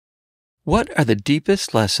What are the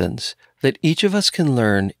deepest lessons that each of us can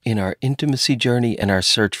learn in our intimacy journey and our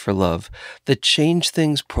search for love that change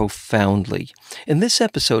things profoundly? In this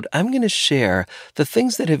episode, I'm going to share the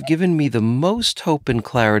things that have given me the most hope and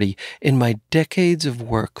clarity in my decades of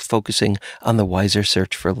work focusing on the wiser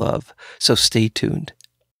search for love. So stay tuned.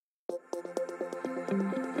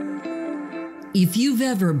 If you've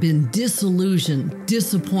ever been disillusioned,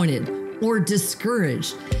 disappointed, or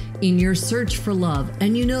discouraged in your search for love,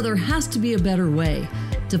 and you know there has to be a better way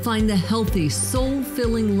to find the healthy,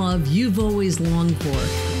 soul-filling love you've always longed for,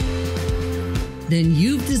 then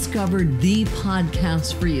you've discovered the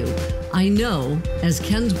podcast for you. I know, as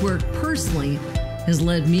Ken's work personally has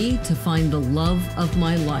led me to find the love of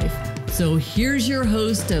my life. So here's your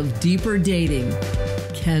host of Deeper Dating,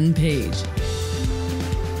 Ken Page.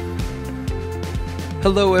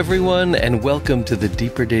 Hello, everyone, and welcome to the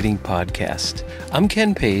Deeper Dating Podcast. I'm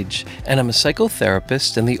Ken Page, and I'm a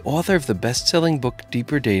psychotherapist and the author of the best-selling book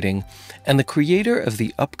Deeper Dating and the creator of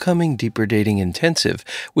the upcoming Deeper Dating Intensive,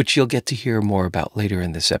 which you'll get to hear more about later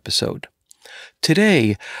in this episode.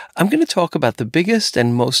 Today, I'm going to talk about the biggest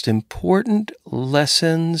and most important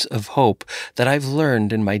lessons of hope that I've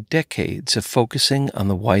learned in my decades of focusing on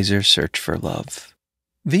the wiser search for love.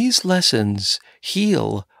 These lessons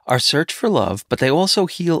heal our search for love, but they also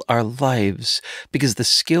heal our lives because the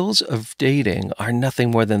skills of dating are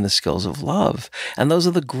nothing more than the skills of love. And those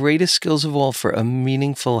are the greatest skills of all for a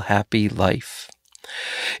meaningful, happy life.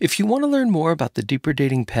 If you want to learn more about the Deeper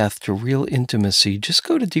Dating path to real intimacy, just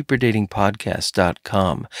go to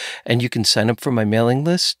deeperdatingpodcast.com and you can sign up for my mailing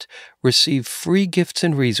list, receive free gifts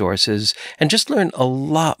and resources, and just learn a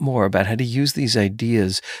lot more about how to use these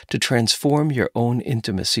ideas to transform your own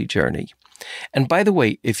intimacy journey. And by the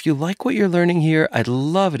way, if you like what you're learning here, I'd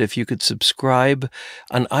love it if you could subscribe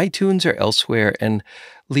on iTunes or elsewhere and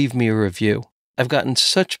leave me a review. I've gotten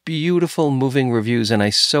such beautiful, moving reviews, and I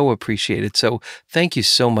so appreciate it. So thank you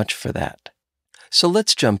so much for that. So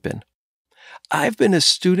let's jump in. I've been a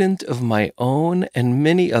student of my own and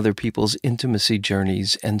many other people's intimacy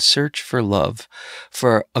journeys and search for love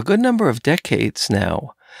for a good number of decades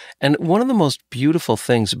now. And one of the most beautiful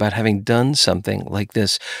things about having done something like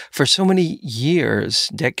this for so many years,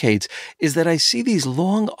 decades, is that I see these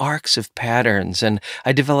long arcs of patterns, and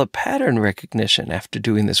I develop pattern recognition after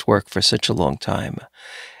doing this work for such a long time.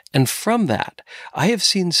 And from that, I have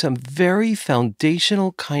seen some very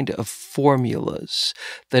foundational kind of formulas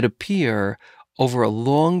that appear over a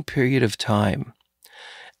long period of time.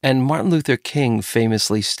 And Martin Luther King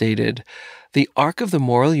famously stated, "The arc of the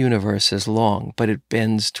moral universe is long, but it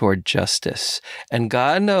bends toward justice." And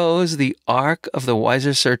God knows the arc of the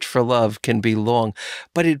wiser search for love can be long,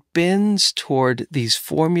 but it bends toward these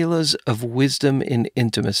formulas of wisdom in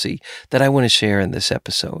intimacy that I want to share in this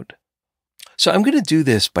episode. So I'm going to do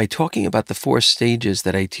this by talking about the 4 stages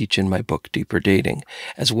that I teach in my book, Deeper Dating,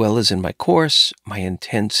 as well as in my course, my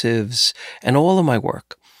intensives, and all of my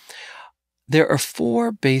work. There are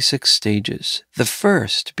 4 basic stages, the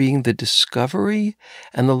first being the discovery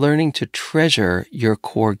and the learning to treasure your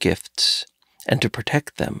core gifts and to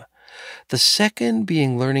protect them. The second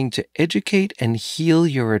being learning to educate and heal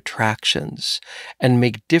your attractions and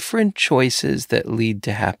make different choices that lead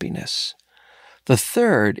to happiness. The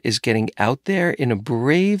third is getting out there in a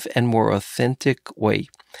brave and more authentic way.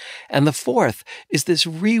 And the fourth is this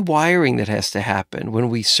rewiring that has to happen when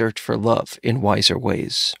we search for love in wiser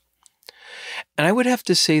ways. And I would have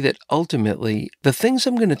to say that ultimately, the things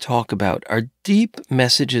I'm going to talk about are deep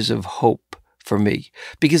messages of hope for me,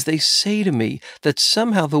 because they say to me that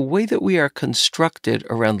somehow the way that we are constructed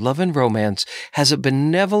around love and romance has a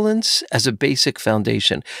benevolence as a basic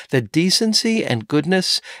foundation, that decency and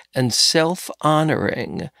goodness and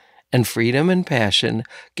self-honoring and freedom and passion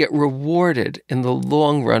get rewarded in the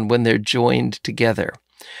long run when they're joined together.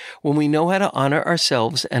 When we know how to honor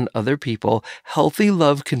ourselves and other people, healthy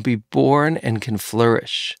love can be born and can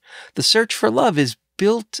flourish. The search for love is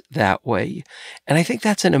built that way. And I think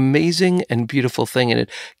that's an amazing and beautiful thing. And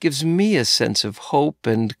it gives me a sense of hope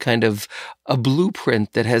and kind of a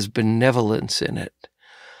blueprint that has benevolence in it.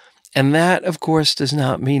 And that, of course, does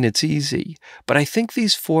not mean it's easy. But I think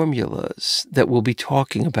these formulas that we'll be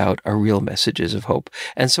talking about are real messages of hope.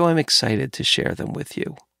 And so I'm excited to share them with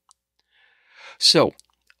you. So,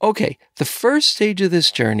 okay, the first stage of this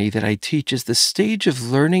journey that I teach is the stage of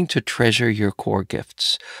learning to treasure your core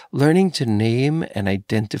gifts, learning to name and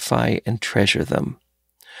identify and treasure them.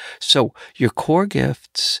 So your core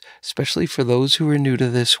gifts, especially for those who are new to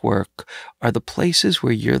this work, are the places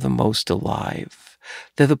where you're the most alive.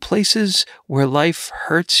 They're the places where life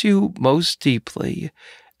hurts you most deeply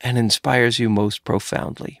and inspires you most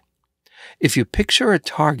profoundly. if you picture a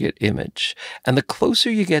target image, and the closer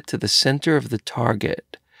you get to the center of the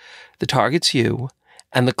target's you,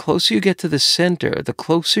 and the closer you get to the center, the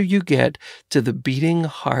closer you get to the beating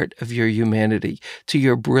heart of your humanity, to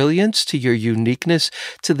your brilliance, to your uniqueness,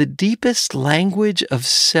 to the deepest language of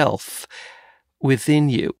self within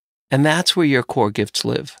you. And that's where your core gifts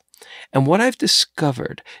live. And what I've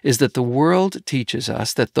discovered is that the world teaches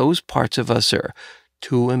us that those parts of us are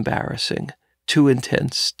too embarrassing, too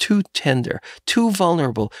intense, too tender, too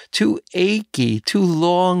vulnerable, too achy, too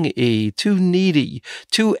long-y, too needy,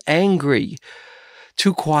 too angry,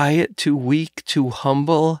 too quiet, too weak, too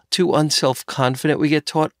humble, too unself-confident. We get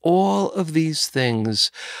taught all of these things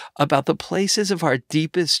about the places of our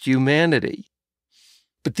deepest humanity.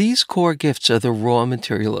 But these core gifts are the raw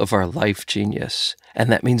material of our life genius,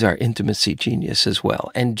 and that means our intimacy genius as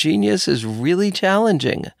well. And genius is really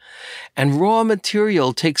challenging, and raw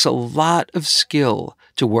material takes a lot of skill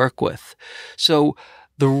to work with. So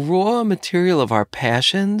the raw material of our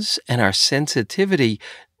passions and our sensitivity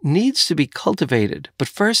needs to be cultivated, but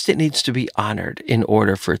first it needs to be honored in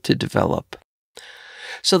order for it to develop.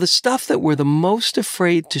 So the stuff that we're the most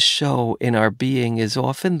afraid to show in our being is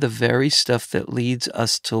often the very stuff that leads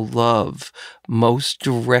us to love most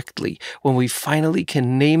directly, when we finally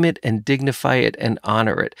can name it and dignify it and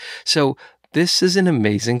honor it. So this is an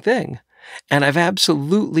amazing thing. And I've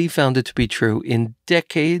absolutely found it to be true in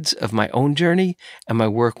decades of my own journey and my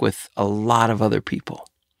work with a lot of other people.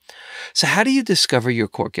 So how do you discover your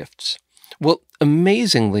core gifts? Well,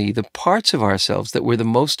 amazingly, the parts of ourselves that we're the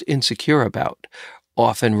most insecure about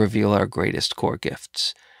often reveal our greatest core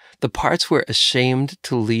gifts. The parts we're ashamed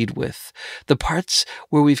to lead with, the parts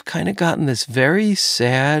where we've kind of gotten this very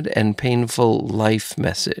sad and painful life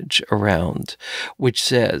message around,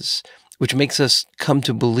 which makes us come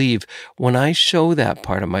to believe, when I show that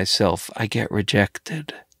part of myself, I get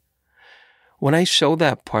rejected. When I show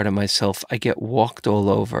that part of myself, I get walked all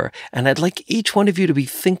over. And I'd like each one of you to be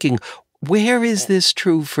thinking, where is this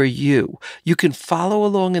true for you? You can follow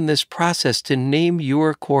along in this process to name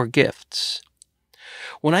your core gifts.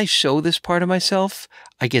 When I show this part of myself,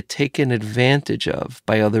 I get taken advantage of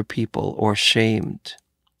by other people or shamed.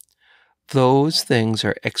 Those things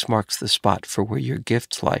are X marks the spot for where your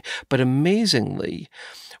gifts lie. But amazingly,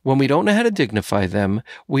 when we don't know how to dignify them,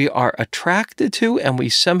 we are attracted to, and we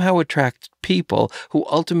somehow attract people who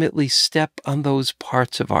ultimately step on those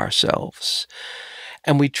parts of ourselves.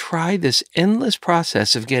 And we try this endless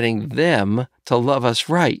process of getting them to love us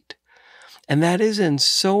right. And that is in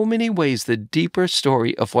so many ways the deeper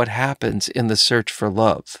story of what happens in the search for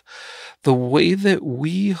love. The way that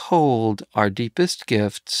we hold our deepest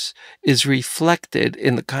gifts is reflected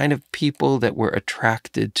in the kind of people that we're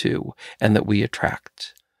attracted to and that we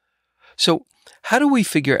attract. So how do we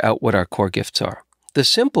figure out what our core gifts are? The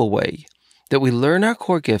simple way that we learn our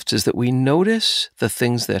core gifts is that we notice the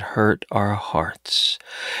things that hurt our hearts.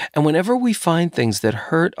 And whenever we find things that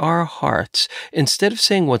hurt our hearts, instead of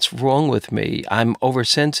saying, what's wrong with me? I'm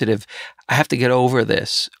oversensitive. I have to get over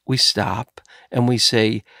this. We stop and we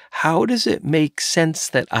say, how does it make sense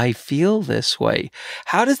that I feel this way?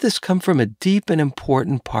 How does this come from a deep and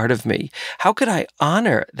important part of me? How could I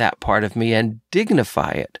honor that part of me and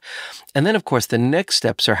dignify it? And then, of course, the next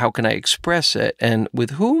steps are, how can I express it? And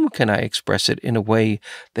with whom can I express it in a way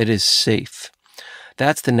that is safe?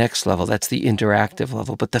 That's the next level. That's the interactive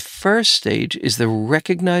level. But the first stage is the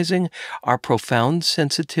recognizing our profound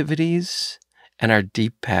sensitivities and our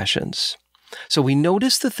deep passions. So we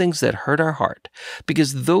notice the things that hurt our heart,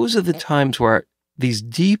 because those are the times where these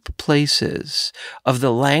deep places of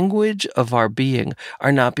the language of our being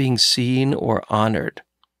are not being seen or honored.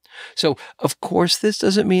 So, of course, this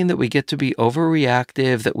doesn't mean that we get to be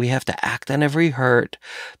overreactive, that we have to act on every hurt,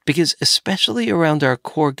 because especially around our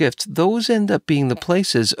core gifts, those end up being the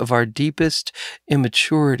places of our deepest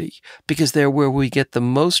immaturity, because they're where we get the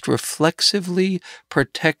most reflexively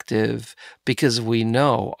protective, because we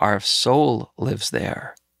know our soul lives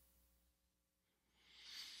there.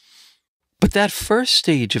 But that first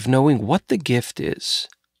stage of knowing what the gift is,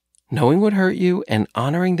 knowing what hurt you and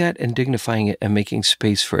honoring that and dignifying it and making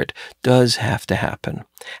space for it, does have to happen.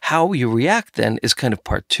 How you react then is kind of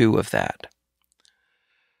part two of that.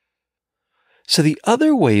 So the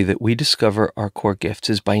other way that we discover our core gifts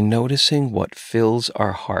is by noticing what fills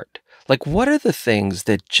our heart. Like, what are the things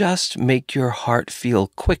that just make your heart feel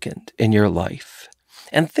quickened in your life?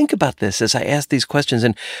 And think about this as I ask these questions,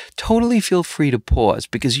 and totally feel free to pause,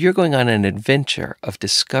 because you're going on an adventure of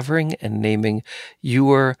discovering and naming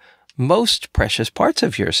your most precious parts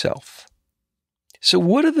of yourself. So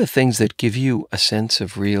what are the things that give you a sense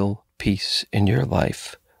of real peace in your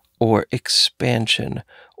life? or expansion,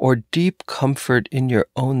 or deep comfort in your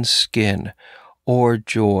own skin, or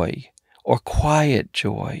joy, or quiet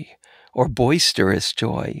joy, or boisterous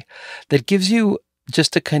joy, that gives you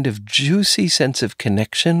just a kind of juicy sense of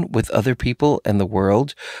connection with other people and the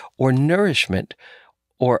world, or nourishment,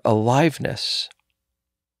 or aliveness.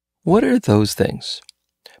 What are those things?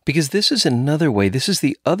 Because this is another way, this is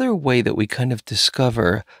the other way that we kind of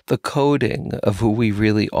discover the coding of who we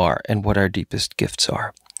really are and what our deepest gifts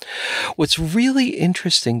are. What's really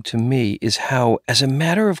interesting to me is how, as a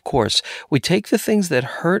matter of course, we take the things that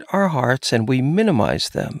hurt our hearts and we minimize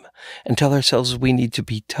them and tell ourselves we need to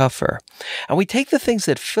be tougher. And we take the things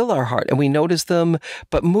that fill our heart and we notice them,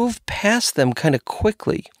 but move past them kind of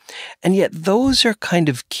quickly. And yet those are kind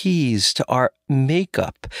of keys to our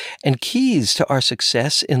makeup and keys to our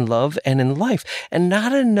success in love and in life. And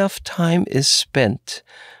not enough time is spent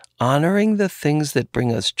honoring the things that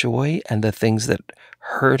bring us joy and the things that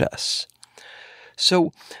hurt us.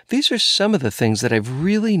 So these are some of the things that I've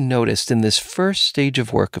really noticed in this first stage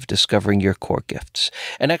of work of discovering your core gifts.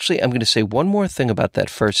 And actually, I'm going to say one more thing about that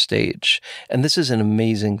first stage, and this is an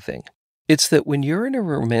amazing thing. It's that when you're in a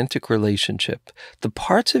romantic relationship, the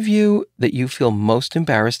parts of you that you feel most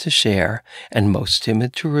embarrassed to share and most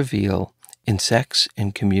timid to reveal in sex,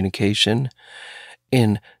 in communication,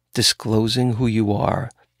 in disclosing who you are,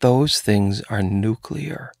 those things are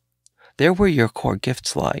nuclear. They're where your core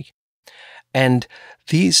gifts lie. And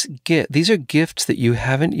these are gifts that you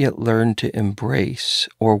haven't yet learned to embrace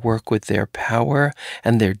or work with their power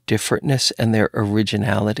and their differentness and their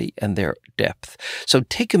originality and their depth. So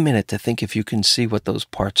take a minute to think if you can see what those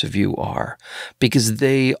parts of you are, because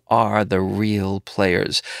they are the real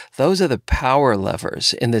players. Those are the power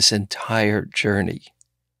levers in this entire journey.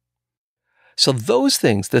 So those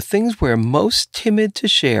things, the things we're most timid to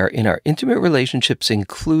share in our intimate relationships,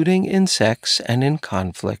 including in sex and in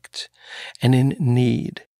conflict and in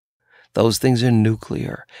need, those things are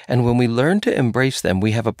nuclear. And when we learn to embrace them,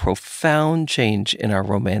 we have a profound change in our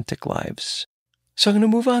romantic lives. So I'm going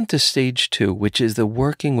to move on to stage 2, which is the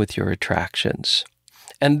working with your attractions.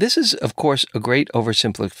 And this is, of course, a great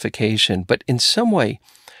oversimplification, but in some way,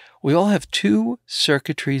 we all have 2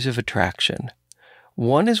 circuitries of attraction.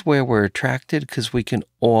 One is where we're attracted because we can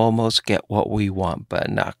almost get what we want, but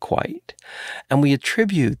not quite. And we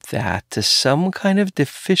attribute that to some kind of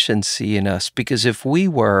deficiency in us, because if we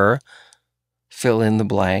were, fill in the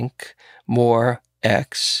blank, more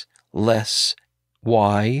X, less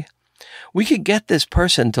Y, we could get this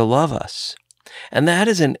person to love us. And that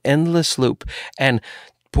is an endless loop. And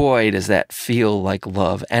boy, does that feel like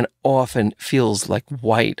love, and often feels like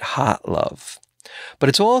white hot love. But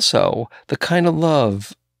it's also the kind of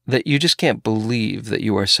love that you just can't believe that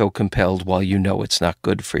you are so compelled while you know it's not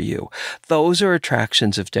good for you. Those are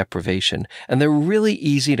attractions of deprivation, and they're really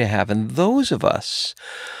easy to have. And those of us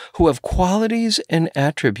who have qualities and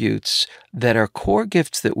attributes that are core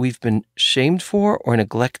gifts that we've been shamed for or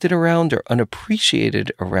neglected around or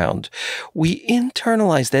unappreciated around, we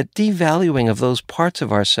internalize that devaluing of those parts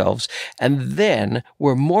of ourselves, and then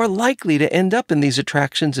we're more likely to end up in these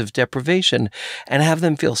attractions of deprivation and have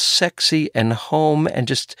them feel sexy and home and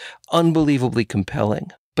just unbelievably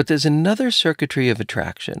compelling. But there's another circuitry of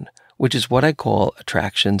attraction, which is what I call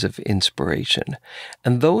attractions of inspiration.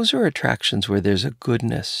 And those are attractions where there's a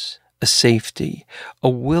goodness, a safety, a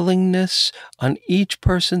willingness on each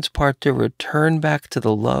person's part to return back to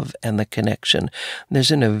the love and the connection. There's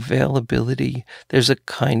an availability, there's a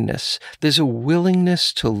kindness, there's a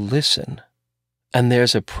willingness to listen. And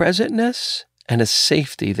there's a presentness and a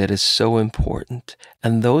safety that is so important.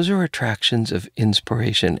 And those are attractions of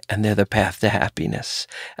inspiration, and they're the path to happiness.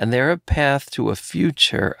 And they're a path to a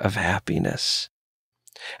future of happiness.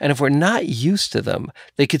 And if we're not used to them,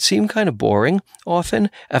 they could seem kind of boring often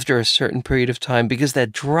after a certain period of time, because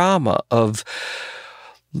that drama of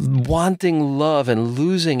wanting love and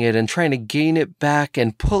losing it and trying to gain it back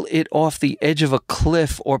and pull it off the edge of a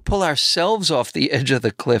cliff or pull ourselves off the edge of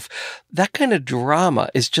the cliff, that kind of drama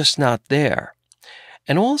is just not there.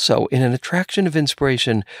 And also, in an attraction of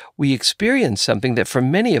inspiration, we experience something that for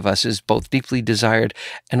many of us is both deeply desired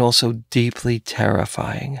and also deeply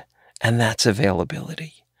terrifying, and that's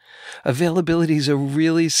availability. Availability is a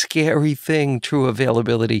really scary thing, true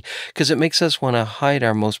availability, because it makes us want to hide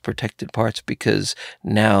our most protected parts, because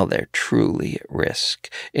now they're truly at risk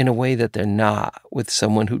in a way that they're not with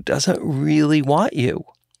someone who doesn't really want you.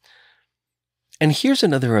 And here's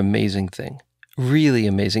another amazing thing. Really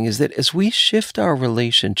amazing is that as we shift our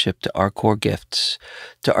relationship to our core gifts,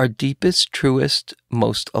 to our deepest, truest,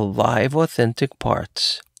 most alive, authentic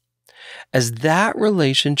parts, as that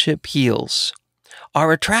relationship heals,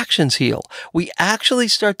 our attractions heal. We actually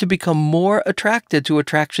start to become more attracted to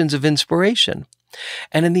attractions of inspiration.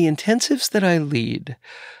 And in the intensives that I lead,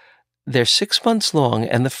 they're 6 months long,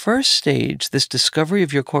 and the first stage, this discovery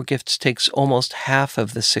of your core gifts, takes almost half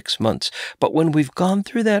of the 6 months. But when we've gone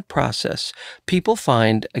through that process, people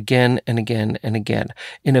find again and again and again,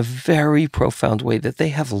 in a very profound way, that they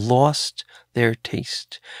have lost their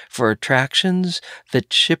taste for attractions that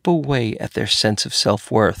chip away at their sense of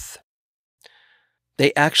self-worth.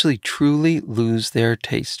 They actually truly lose their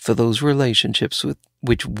taste for those relationships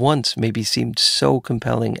which once maybe seemed so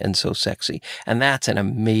compelling and so sexy. And that's an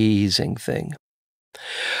amazing thing.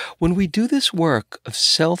 When we do this work of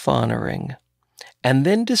self-honoring and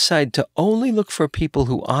then decide to only look for people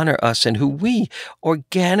who honor us and who we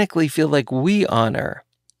organically feel like we honor,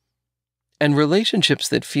 and relationships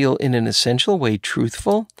that feel in an essential way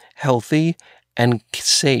truthful, healthy, and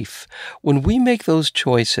safe, when we make those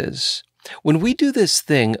choices, when we do this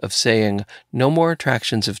thing of saying, no more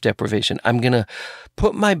attractions of deprivation, I'm going to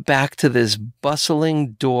put my back to this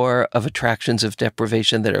bustling door of attractions of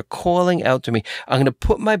deprivation that are calling out to me. I'm going to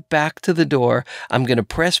put my back to the door. I'm going to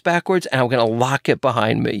press backwards and I'm going to lock it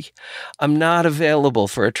behind me. I'm not available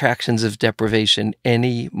for attractions of deprivation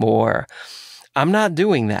anymore. I'm not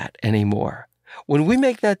doing that anymore. When we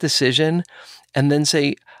make that decision and then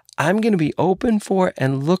say, I'm going to be open for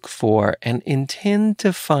and look for and intend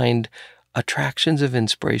to find attractions of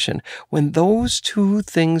inspiration. When those two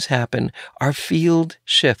things happen, our field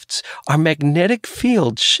shifts, our magnetic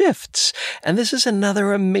field shifts. And this is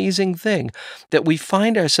another amazing thing, that we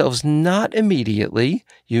find ourselves not immediately,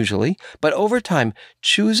 usually, but over time,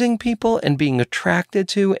 choosing people and being attracted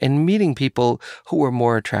to and meeting people who are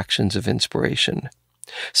more attractions of inspiration.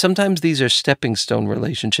 Sometimes these are stepping stone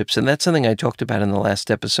relationships, and that's something I talked about in the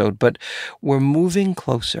last episode, but we're moving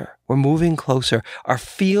closer. We're moving closer. Our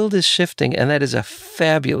field is shifting, and that is a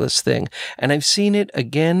fabulous thing. And I've seen it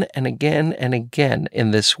again and again and again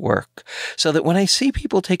in this work. So that when I see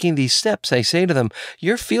people taking these steps, I say to them,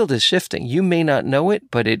 your field is shifting. You may not know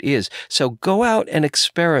it, but it is. So go out and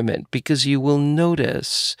experiment, because you will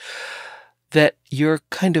notice that your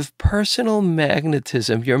kind of personal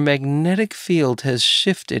magnetism, your magnetic field has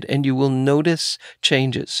shifted, and you will notice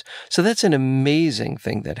changes. So that's an amazing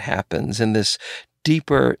thing that happens in this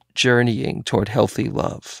deeper journeying toward healthy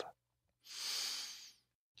love.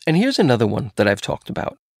 And here's another one that I've talked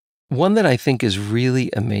about, one that I think is really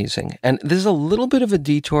amazing. And this is a little bit of a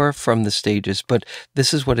detour from the stages, but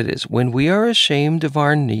this is what it is. When we are ashamed of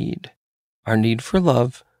our need for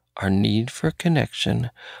love, our need for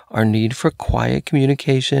connection, our need for quiet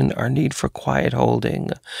communication, our need for quiet holding,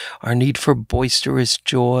 our need for boisterous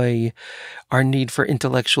joy, our need for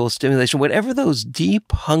intellectual stimulation, whatever those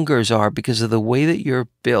deep hungers are because of the way that you're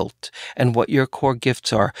built and what your core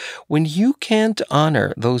gifts are, when you can't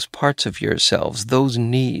honor those parts of yourselves, those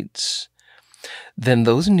needs, then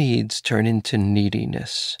those needs turn into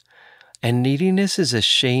neediness. And neediness is a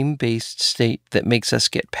shame-based state that makes us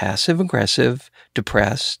get passive-aggressive,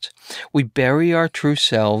 depressed. We bury our true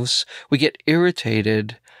selves. We get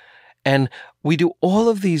irritated. And we do all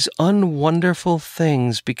of these unwonderful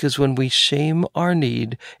things because when we shame our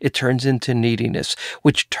need, it turns into neediness,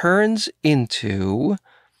 which turns into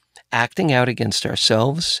acting out against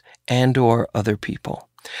ourselves and or other people.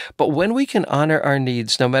 But when we can honor our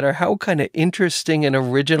needs, no matter how kind of interesting and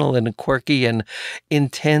original and quirky and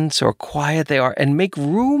intense or quiet they are, and make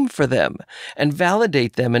room for them and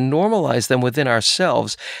validate them and normalize them within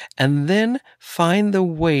ourselves, and then find the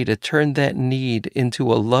way to turn that need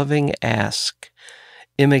into a loving ask,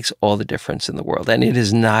 it makes all the difference in the world. And it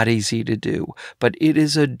is not easy to do, but it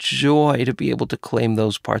is a joy to be able to claim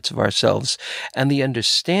those parts of ourselves, and the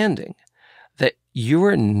understanding that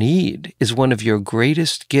your need is one of your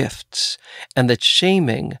greatest gifts, and that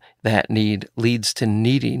shaming that need leads to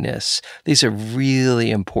neediness. These are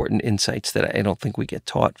really important insights that I don't think we get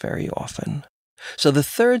taught very often. So the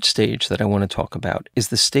third stage that I want to talk about is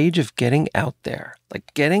the stage of getting out there,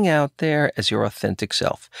 like getting out there as your authentic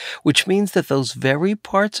self, which means that those very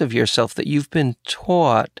parts of yourself that you've been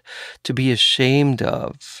taught to be ashamed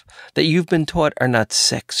of, that you've been taught are not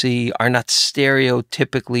sexy, are not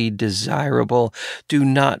stereotypically desirable, do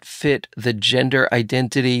not fit the gender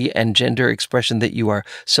identity and gender expression that you are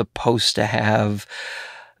supposed to have,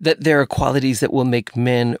 that there are qualities that will make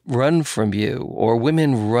men run from you or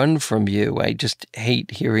women run from you. I just hate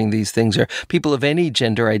hearing these things. Or people of any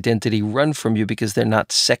gender identity run from you because they're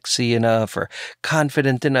not sexy enough or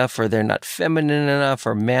confident enough, or they're not feminine enough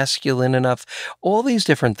or masculine enough. All these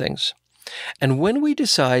different things. And when we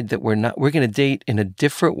decide that we're going to date in a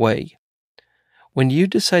different way, when you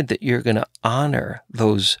decide that you're going to honor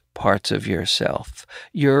those parts of yourself,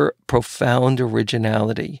 your profound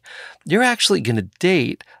originality, you're actually going to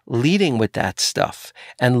date leading with that stuff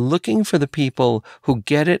and looking for the people who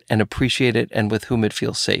get it and appreciate it and with whom it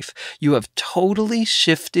feels safe. You have totally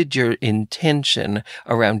shifted your intention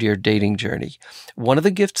around your dating journey. One of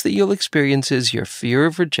the gifts that you'll experience is your fear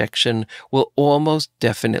of rejection will almost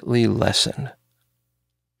definitely lessen.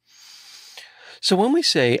 So when we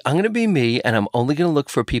say, I'm going to be me and I'm only going to look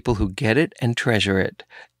for people who get it and treasure it,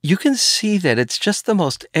 you can see that it's just the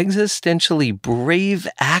most existentially brave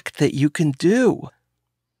act that you can do.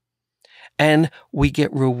 And we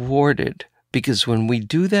get rewarded because when we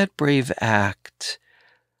do that brave act,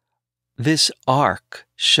 this arc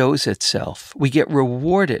shows itself. We get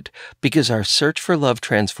rewarded because our search for love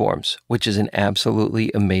transforms, which is an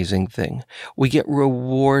absolutely amazing thing. We get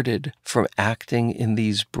rewarded from acting in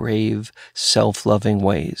these brave, self-loving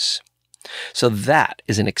ways. So that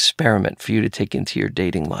is an experiment for you to take into your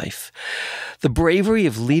dating life. The bravery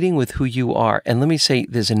of leading with who you are. And let me say,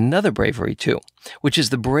 there's another bravery too, which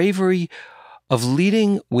is the bravery of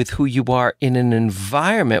leading with who you are in an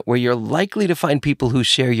environment where you're likely to find people who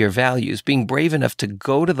share your values, being brave enough to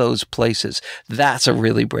go to those places. That's a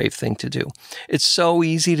really brave thing to do. It's so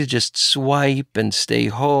easy to just swipe and stay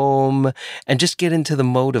home and just get into the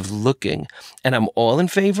mode of looking. And I'm all in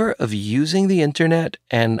favor of using the internet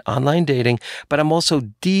and online dating, but I'm also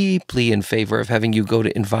deeply in favor of having you go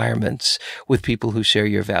to environments with people who share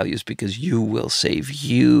your values because you will save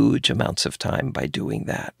huge amounts of time by doing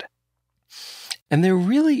that. And there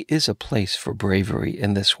really is a place for bravery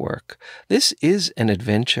in this work. This is an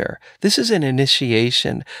adventure. This is an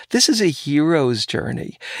initiation. This is a hero's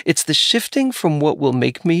journey. It's the shifting from what will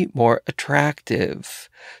make me more attractive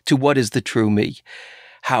to what is the true me.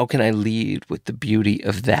 How can I lead with the beauty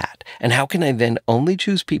of that? And how can I then only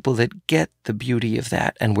choose people that get the beauty of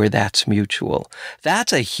that and where that's mutual?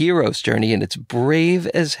 That's a hero's journey and it's brave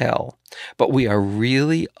as hell. But we are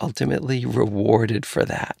really ultimately rewarded for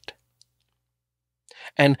that.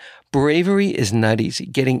 And bravery is not easy.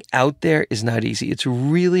 Getting out there is not easy. It's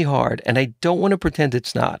really hard. And I don't want to pretend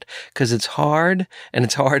it's not, because it's hard and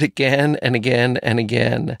it's hard again and again and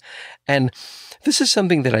again. And this is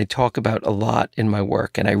something that I talk about a lot in my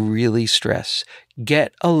work, and I really stress.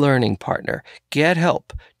 Get a learning partner. Get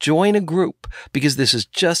help. Join a group, because this is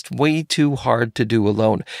just way too hard to do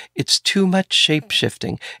alone. It's too much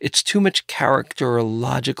shape-shifting. It's too much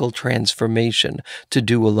characterological transformation to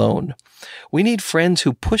do alone. We need friends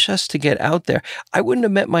who push us to get out there. I wouldn't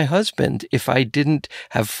have met my husband if I didn't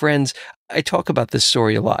have friends. I talk about this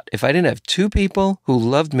story a lot. If I didn't have two people who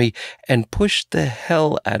loved me and pushed the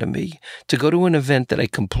hell out of me to go to an event that I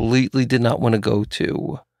completely did not want to go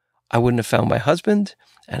to, I wouldn't have found my husband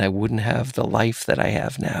and I wouldn't have the life that I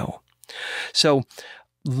have now. So,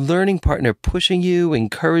 learning partner pushing you,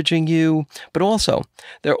 encouraging you, but also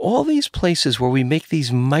there are all these places where we make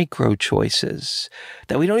these micro choices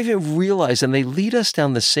that we don't even realize, and they lead us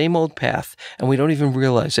down the same old path and we don't even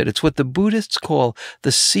realize it. It's what the Buddhists call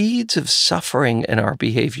the seeds of suffering in our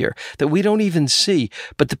behavior that we don't even see.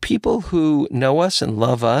 But the people who know us and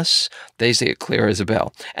love us, they see it clear as a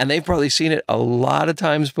bell. And they've probably seen it a lot of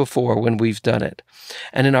times before when we've done it.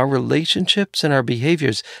 And in our relationships and our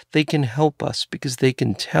behaviors, they can help us because they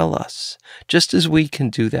can tell us, just as we can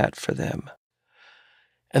do that for them.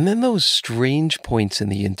 And then those strange points in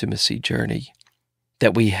the intimacy journey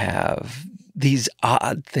that we have, these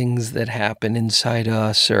odd things that happen inside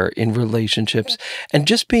us or in relationships, and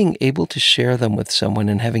just being able to share them with someone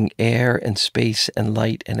and having air and space and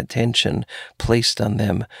light and attention placed on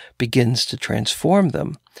them begins to transform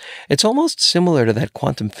them. It's almost similar to that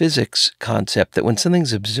quantum physics concept that when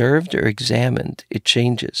something's observed or examined, it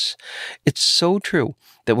changes. It's so true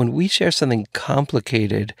that when we share something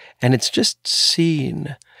complicated and it's just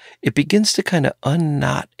seen, it begins to kind of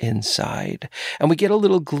unknot inside, and we get a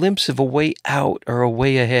little glimpse of a way out or a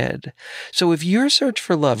way ahead. So if your search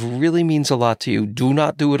for love really means a lot to you, do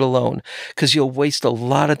not do it alone, because you'll waste a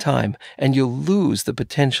lot of time and you'll lose the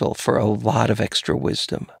potential for a lot of extra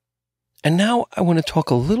wisdom. And now I want to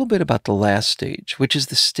talk a little bit about the last stage, which is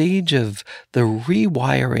the stage of the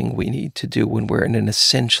rewiring we need to do when we're in an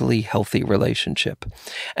essentially healthy relationship.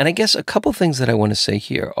 And I guess a couple things that I want to say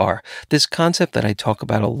here are this concept that I talk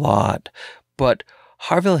about a lot, but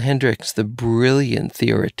Harville Hendrix, the brilliant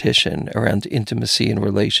theoretician around intimacy and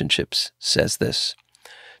relationships, says this: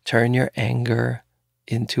 turn your anger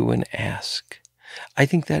into an ask. I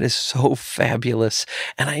think that is so fabulous.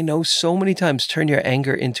 And I know so many times turn your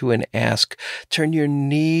anger into an ask, turn your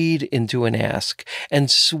need into an ask, and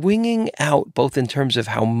swinging out both in terms of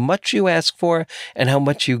how much you ask for and how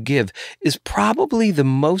much you give is probably the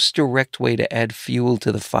most direct way to add fuel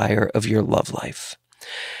to the fire of your love life.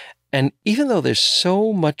 And even though there's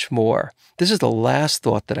so much more, this is the last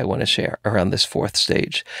thought that I want to share around this fourth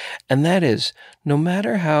stage. And that is, no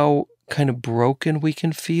matter how kind of broken we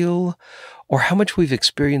can feel, or how much we've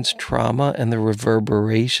experienced trauma and the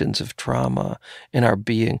reverberations of trauma in our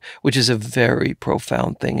being, which is a very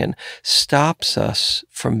profound thing and stops us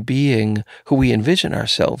from being who we envision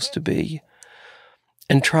ourselves to be.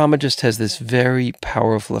 And trauma just has this very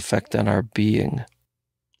powerful effect on our being.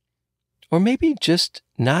 Or maybe just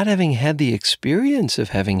not having had the experience of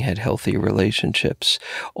having had healthy relationships.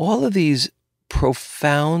 All of these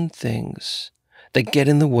profound things that get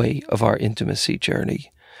in the way of our intimacy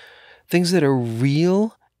journey. Things that are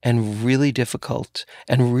real and really difficult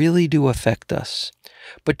and really do affect us.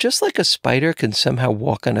 But just like a spider can somehow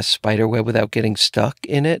walk on a spider web without getting stuck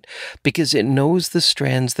in it because it knows the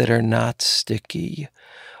strands that are not sticky,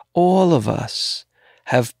 all of us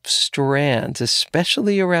have strands,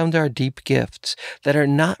 especially around our deep gifts, that are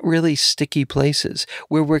not really sticky places,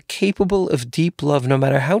 where we're capable of deep love no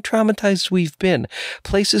matter how traumatized we've been,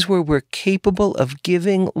 places where we're capable of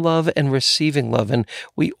giving love and receiving love, and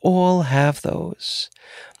we all have those.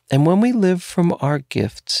 And when we live from our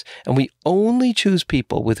gifts and we only choose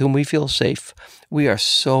people with whom we feel safe, we are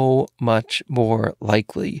so much more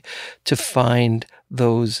likely to find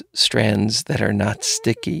those strands that are not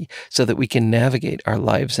sticky so that we can navigate our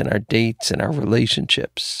lives and our dates and our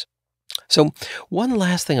relationships. So one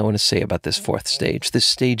last thing I want to say about this fourth stage, this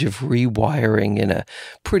stage of rewiring in a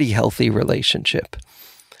pretty healthy relationship,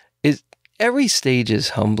 is every stage is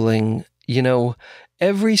humbling.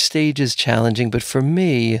 Every stage is challenging, but for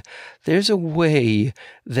me, there's a way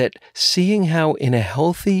that seeing how in a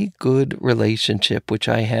healthy, good relationship, which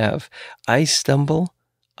I have, I stumble,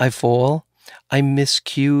 I fall, I miss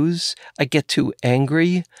cues, I get too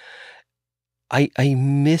angry, I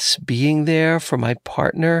miss being there for my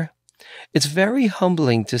partner. It's very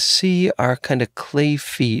humbling to see our kind of clay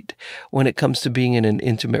feet when it comes to being in an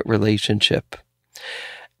intimate relationship.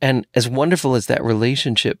 And as wonderful as that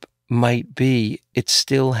relationship might be, it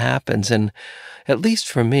still happens. And at least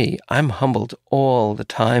for me, I'm humbled all the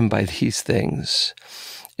time by these things.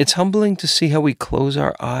 It's humbling to see how we close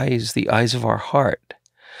our eyes, the eyes of our heart,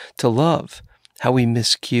 to love, how we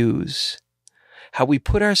miss cues, how we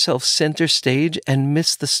put ourselves center stage and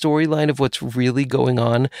miss the storyline of what's really going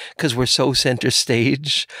on because we're so center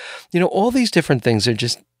stage. All these different things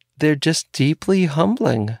they're just deeply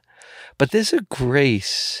humbling. But there's a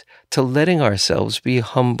grace to letting ourselves be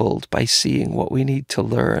humbled by seeing what we need to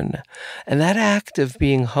learn. And that act of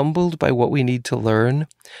being humbled by what we need to learn,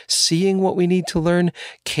 seeing what we need to learn,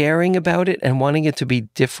 caring about it and wanting it to be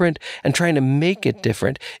different and trying to make it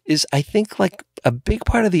different is, I think, like a big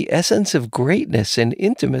part of the essence of greatness and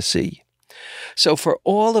intimacy. So for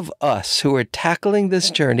all of us who are tackling this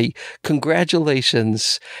journey,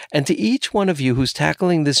 congratulations. And to each one of you who's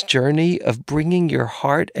tackling this journey of bringing your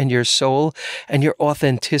heart and your soul and your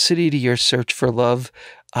authenticity to your search for love,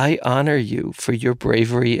 I honor you for your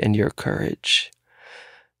bravery and your courage.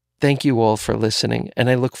 Thank you all for listening, and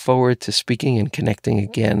I look forward to speaking and connecting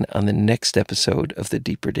again on the next episode of the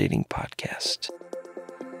Deeper Dating Podcast.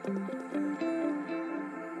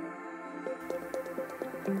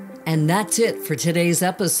 And that's it for today's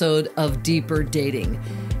episode of Deeper Dating.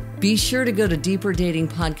 Be sure to go to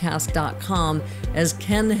deeperdatingpodcast.com as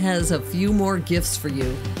Ken has a few more gifts for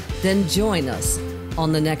you. Then join us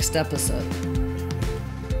on the next episode.